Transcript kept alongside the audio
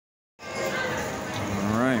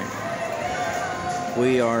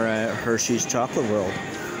We are at Hershey's Chocolate World.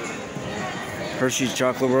 Hershey's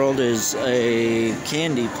Chocolate World is a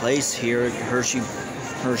candy place here at Hershey.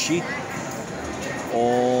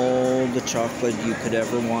 All the chocolate you could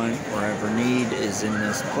ever want or ever need is in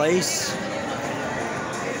this place.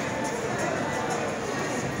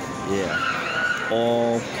 Yeah,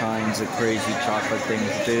 all kinds of crazy chocolate things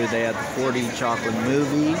to do. They have the 40 chocolate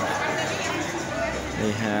movie.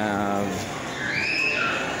 They have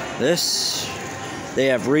this. They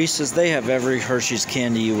have Reese's. They have every Hershey's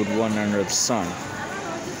candy you would want under the sun.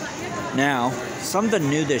 Now, something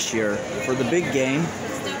new this year for the big game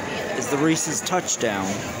is the Reese's Touchdown.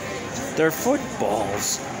 They're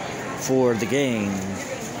footballs for the game.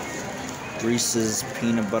 Reese's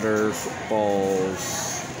peanut butter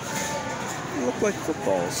footballs. They look like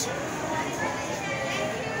footballs.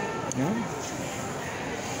 Yeah.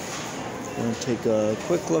 We're going to take a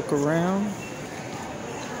quick look around.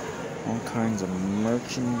 All kinds of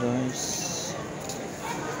merchandise.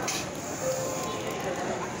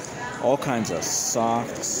 All kinds of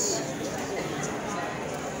socks.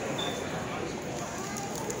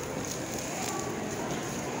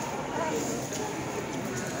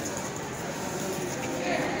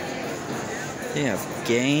 They have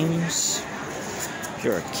games. If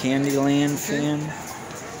you're a Candyland fan.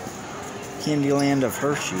 Candyland of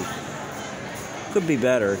Hershey. Could be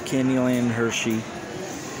better. Candyland Hershey.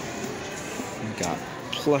 Got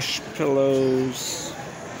plush pillows.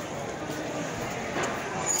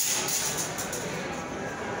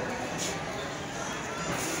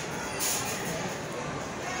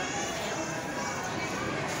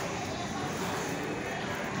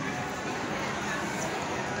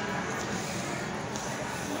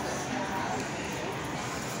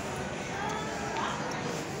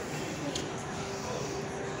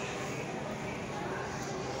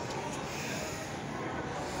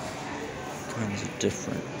 Kinds of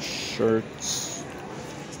different shirts.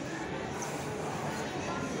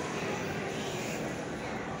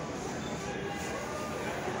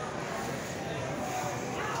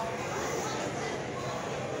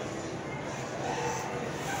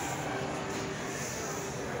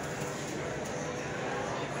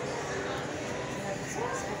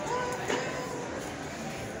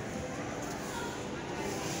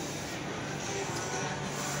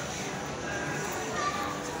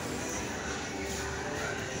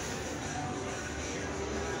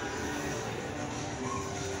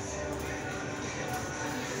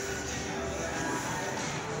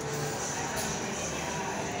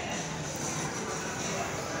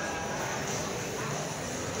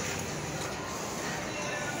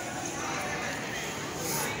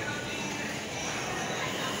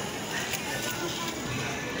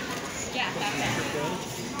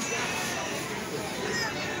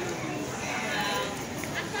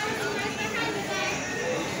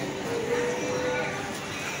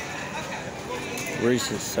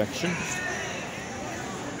 Reese's section.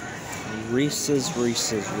 Reese's.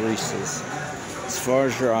 As far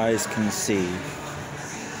as your eyes can see.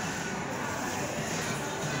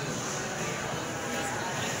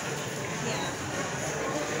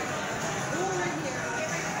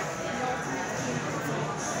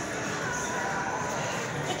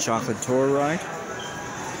 Chocolate tour ride.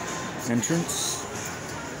 Entrance.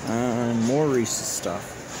 And more Reese's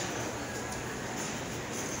stuff.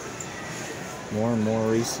 More and more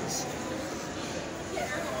Reese's.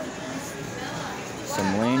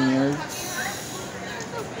 Some lanyards.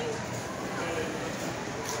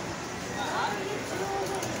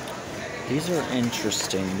 These are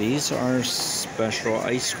interesting. These are special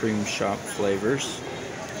ice cream shop flavors.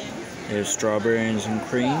 There's strawberries and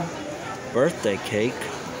cream, birthday cake,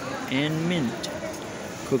 and mint.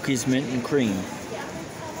 Cookies, mint, and cream.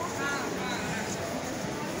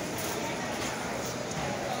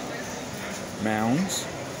 Mounds.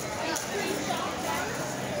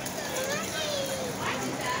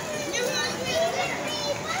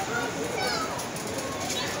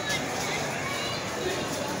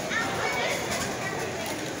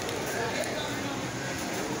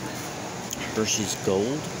 Hershey's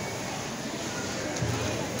Gold.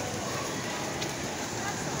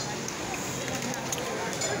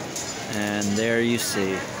 And there you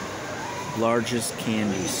see. Largest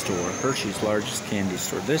candy store. Hershey's largest candy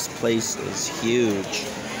store. This place is huge.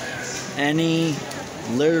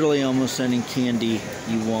 Literally almost any candy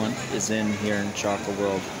you want is in here in Chocolate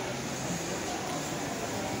World.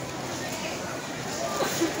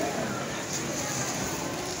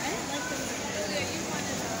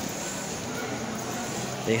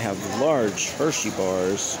 They have large Hershey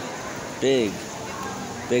bars.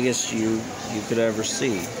 Biggest you could ever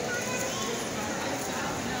see.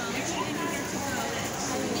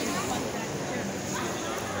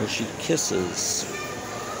 Hershey Kisses.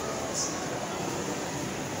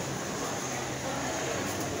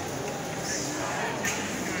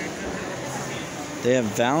 They have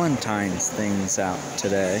Valentine's things out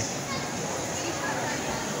today.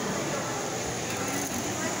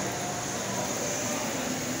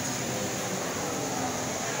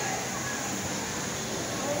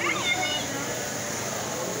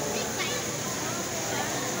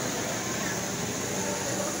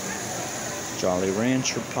 Jolly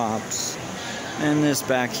Rancher Pops. And this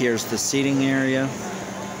back here is the seating area.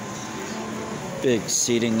 Big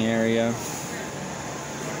seating area.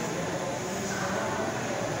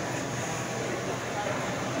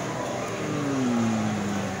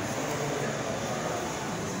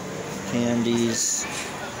 Candies,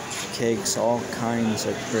 cakes, all kinds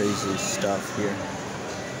of crazy stuff here.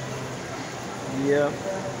 Yep.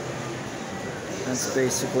 That's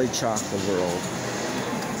basically Chocolate World.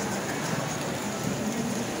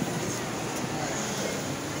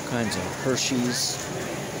 Kinds of Hershey's.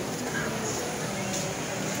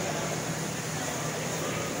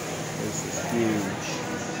 This is huge.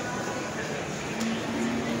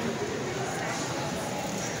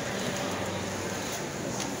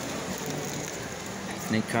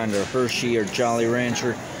 Any kind of Hershey or Jolly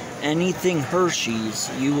Rancher, anything Hershey's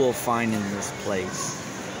you will find in this place.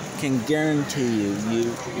 Can guarantee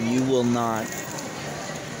you will not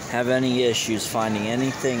have any issues finding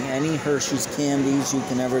anything, any Hershey's candies you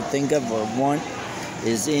can ever think of or want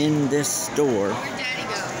is in this store. Where'd Daddy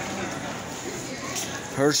go?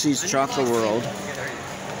 Hershey's Chocolate World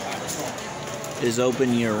is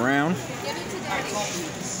open year round. Give it to Daddy.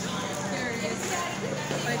 There it is.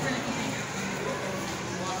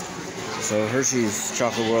 So Hershey's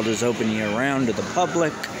Chocolate World is open year round to the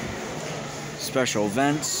public. Special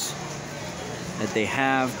events that they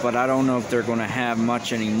have, but I don't know if they're going to have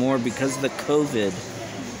much anymore because of the COVID.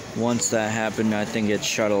 Once that happened, I think it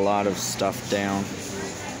shut a lot of stuff down.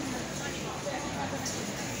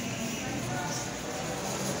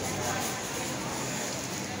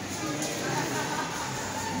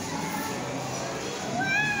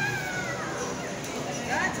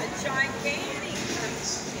 That's a giant candy.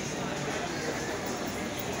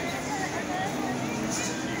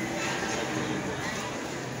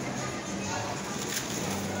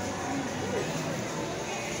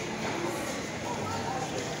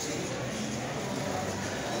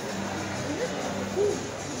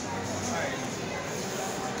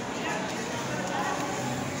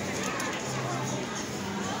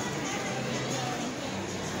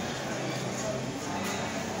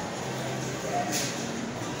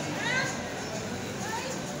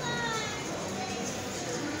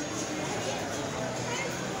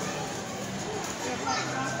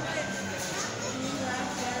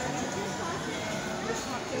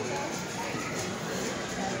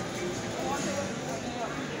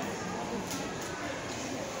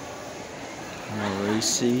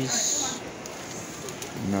 Reese's.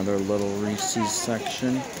 Another little Reese's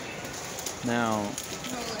section. Now,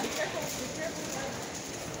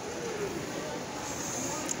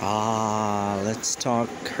 let's talk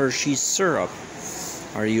Hershey syrup.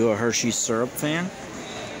 Are you a Hershey syrup fan?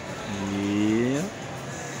 Yeah.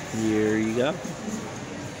 Here you go.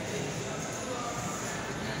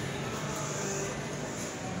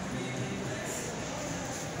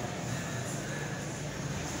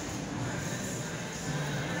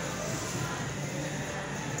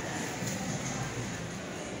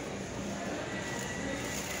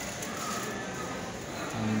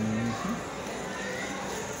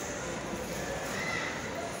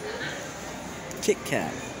 Kit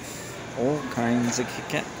Kat. All kinds of Kit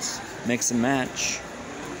Kats. Mix and match.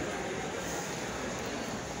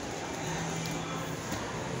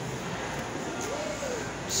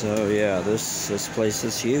 So yeah, this place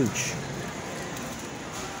is huge.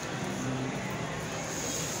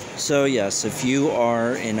 So yes, if you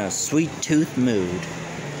are in a sweet tooth mood,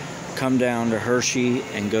 come down to Hershey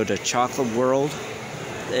and go to Chocolate World.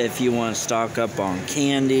 If you want to stock up on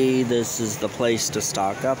candy, this is the place to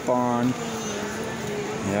stock up on.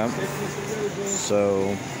 Yep.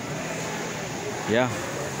 So, yeah.